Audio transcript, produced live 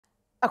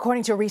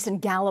According to a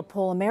recent Gallup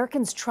poll,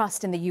 Americans'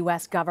 trust in the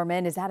U.S.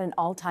 government is at an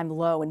all-time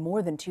low in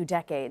more than 2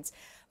 decades.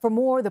 For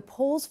more on the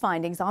poll's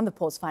findings, I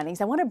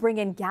want to bring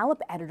in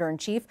Gallup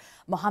editor-in-chief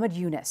Mohamed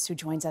Younis, who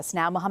joins us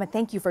now. Mohamed,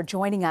 thank you for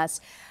joining us.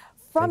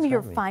 From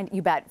your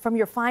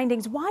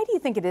findings, why do you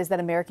think it is that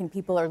American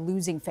people are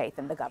losing faith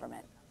in the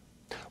government?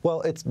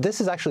 Well, this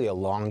is actually a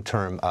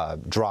long-term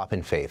drop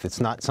in faith. It's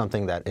not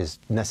something that is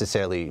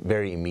necessarily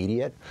very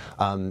immediate.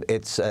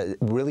 It's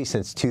really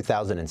since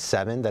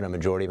 2007 that a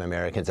majority of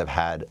Americans have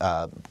had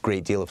a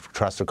great deal of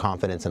trust or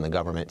confidence in the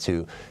government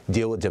to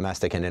deal with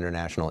domestic and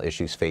international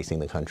issues facing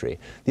the country.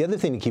 The other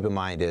thing to keep in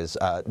mind is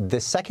the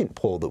second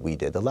poll that we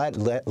did, the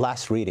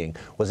last reading,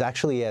 was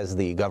actually as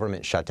the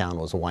government shutdown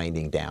was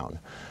winding down.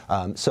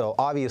 So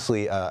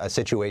obviously a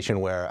situation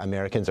where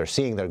Americans are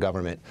seeing their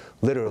government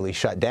literally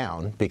shut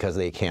down because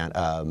they can't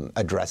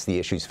address the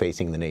issues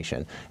facing the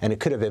nation, and it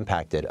could have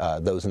impacted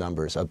those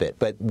numbers a bit.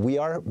 But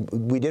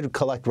we did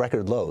collect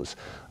record lows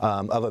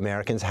of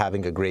Americans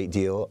having a great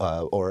deal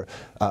or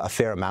a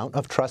fair amount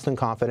of trust and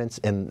confidence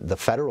in the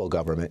federal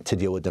government to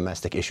deal with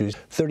domestic issues.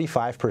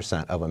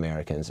 35% of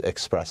Americans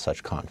express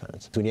such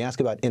confidence. When you ask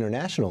about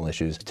international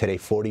issues, today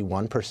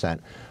 41%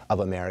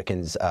 of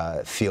Americans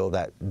feel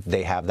that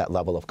they have that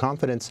level of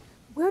confidence.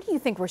 Where do you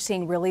think we're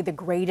seeing really the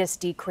greatest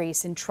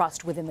decrease in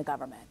trust within the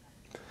government?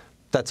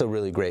 That's a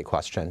really great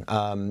question.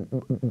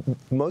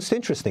 Most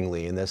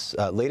interestingly, in this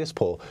latest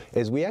poll,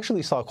 is we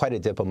actually saw quite a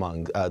dip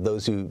among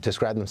those who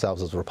describe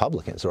themselves as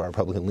Republicans or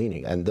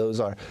Republican-leaning, and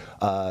those are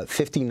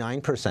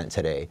 59%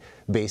 today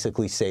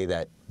basically say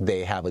that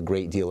they have a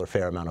great deal or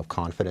fair amount of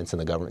confidence in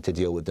the government to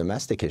deal with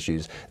domestic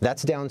issues.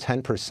 That's down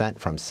 10%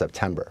 from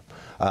September.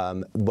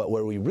 But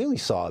where we really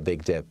saw a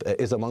big dip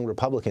is among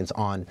Republicans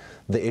on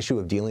the issue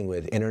of dealing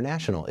with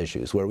international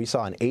issues, where we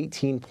saw an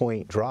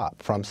 18-point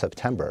drop from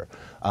September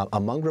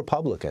among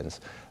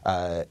Republicans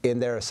in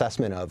their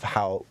assessment of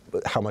how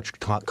much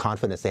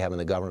confidence they have in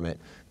the government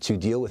to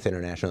deal with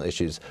international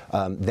issues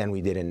than we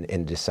did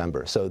in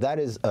December. So that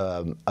is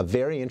a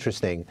very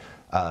interesting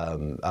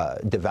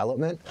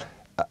development,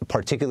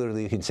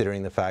 particularly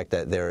considering the fact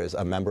that there is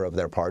a member of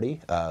their party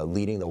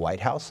leading the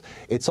White House.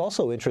 It's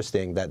also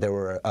interesting that there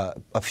were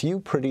a few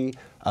pretty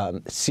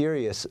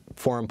serious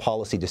foreign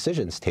policy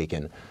decisions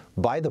taken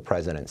by the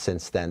president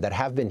since then that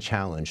have been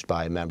challenged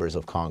by members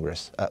of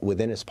Congress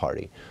within his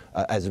party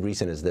as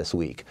recent as this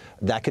week.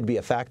 That could be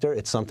a factor.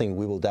 It's something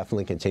we will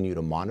definitely continue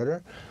to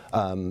monitor.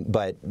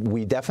 But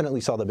we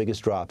definitely saw the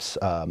biggest drops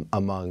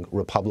among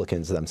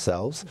Republicans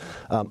themselves.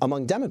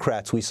 Among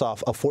Democrats, we saw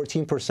a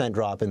 14%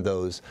 drop in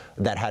those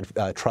that had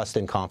trust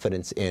and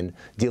confidence in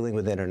dealing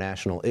with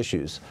international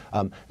issues.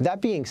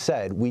 That being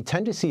said, we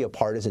tend to see a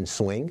partisan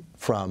swing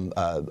from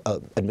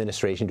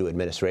administration to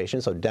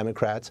administration. So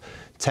Democrats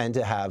tend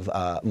to have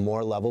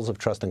more levels of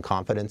trust and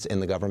confidence in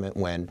the government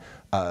when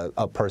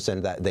a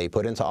person that they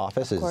put into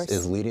office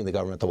is leading the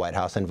government, the White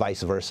House, and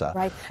vice versa.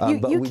 Right.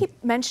 You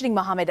keep mentioning,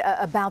 Mohamed,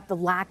 about the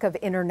lack of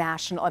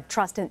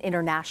trust in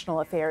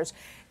international affairs.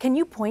 Can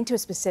you point to a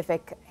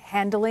specific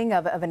handling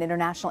of an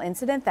international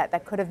incident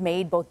that could have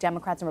made both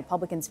Democrats and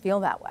Republicans feel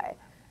that way?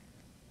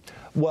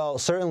 Well,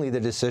 certainly the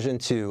decision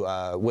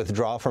to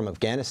withdraw from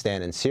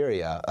Afghanistan and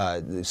Syria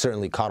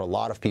certainly caught a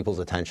lot of people's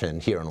attention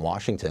here in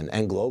Washington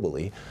and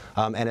globally,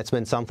 and it's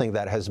been something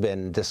that has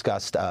been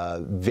discussed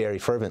very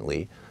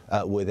fervently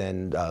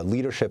within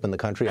leadership in the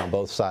country on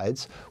both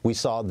sides. We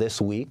saw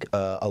this week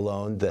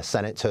alone the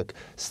Senate took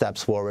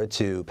steps forward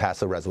to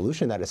pass a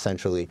resolution that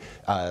essentially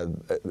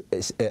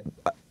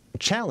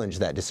challenge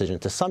that decision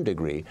to some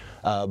degree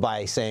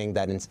by saying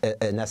that,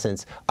 in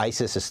essence,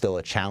 ISIS is still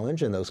a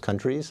challenge in those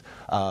countries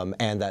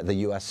and that the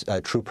U.S.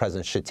 True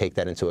presence should take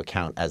that into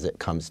account as it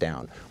comes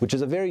down, which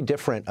is a very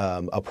different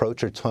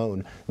approach or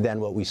tone than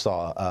what we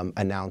saw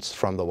announced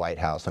from the White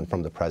House and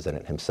from the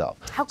president himself.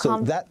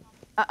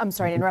 I'm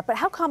sorry to interrupt, but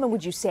how common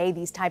would you say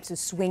these types of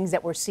swings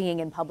that we're seeing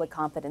in public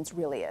confidence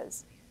really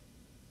is?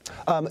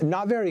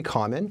 Not very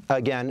common.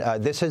 Again,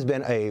 this has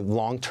been a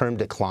long-term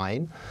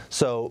decline,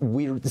 so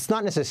it's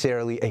not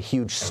necessarily a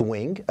huge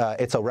swing.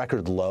 It's a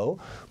record low,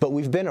 but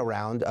we've been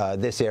around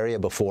this area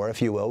before,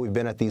 if you will. We've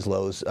been at these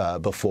lows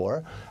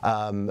before.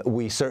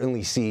 We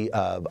certainly see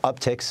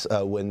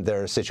upticks when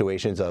there are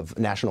situations of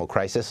national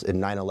crisis.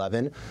 In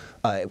 9/11,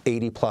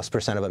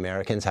 80+% of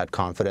Americans had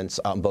confidence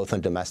both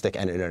on domestic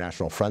and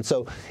international fronts.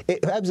 So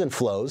it ebbs and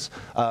flows.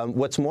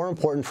 What's more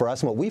important for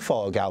us and what we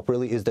follow Gallup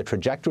really is the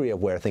trajectory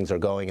of where things are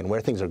going and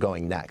where things are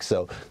going next.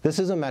 So this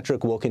is a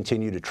metric we'll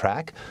continue to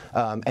track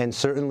and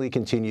certainly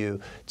continue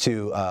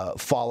to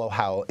follow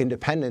how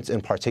independents,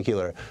 in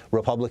particular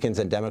Republicans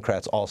and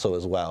Democrats also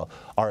as well,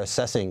 are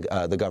assessing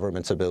the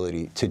government's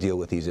ability to deal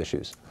with these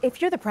issues.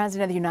 If you're the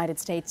president of the United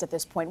States at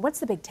this point, what's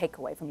the big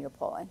takeaway from your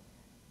polling?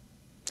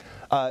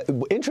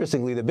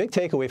 Interestingly, the big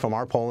takeaway from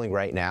our polling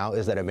right now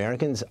is that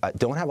Americans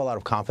don't have a lot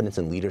of confidence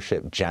in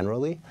leadership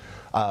generally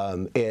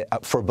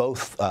for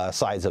both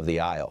sides of the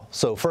aisle.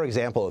 So, for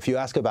example, if you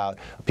ask about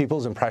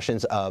people's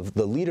impressions of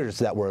the leaders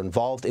that were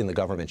involved in the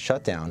government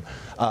shutdown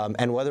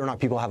and whether or not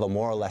people have a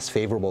more or less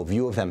favorable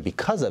view of them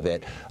because of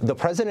it, the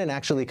president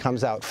actually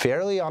comes out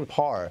fairly on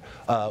par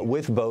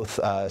with both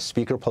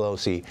Speaker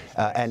Pelosi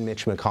and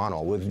Mitch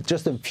McConnell, with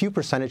just a few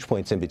percentage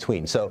points in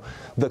between. So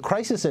the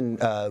crisis in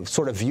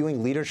sort of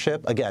viewing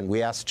leadership, again,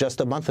 we asked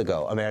just a month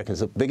ago, Americans,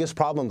 the biggest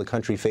problem the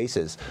country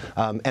faces.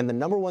 And the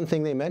number one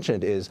thing they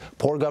mentioned is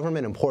poor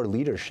government and poor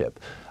leadership.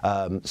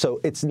 So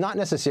it's not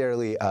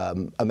necessarily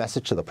a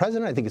message to the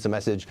president. I think it's a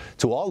message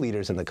to all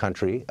leaders in the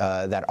country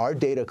that our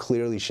data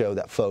clearly show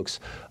that folks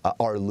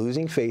are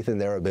losing faith in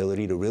their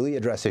ability to really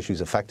address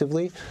issues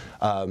effectively.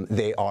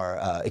 They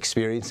are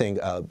experiencing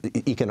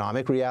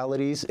economic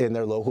realities in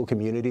their local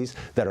communities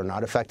that are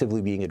not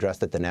effectively being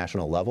addressed at the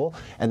national level,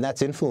 and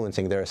that's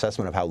influencing their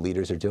assessment of how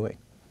leaders are doing.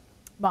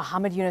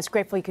 Mohamed Younis,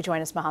 grateful you could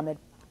join us, Mohamed.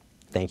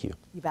 Thank you.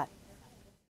 You bet.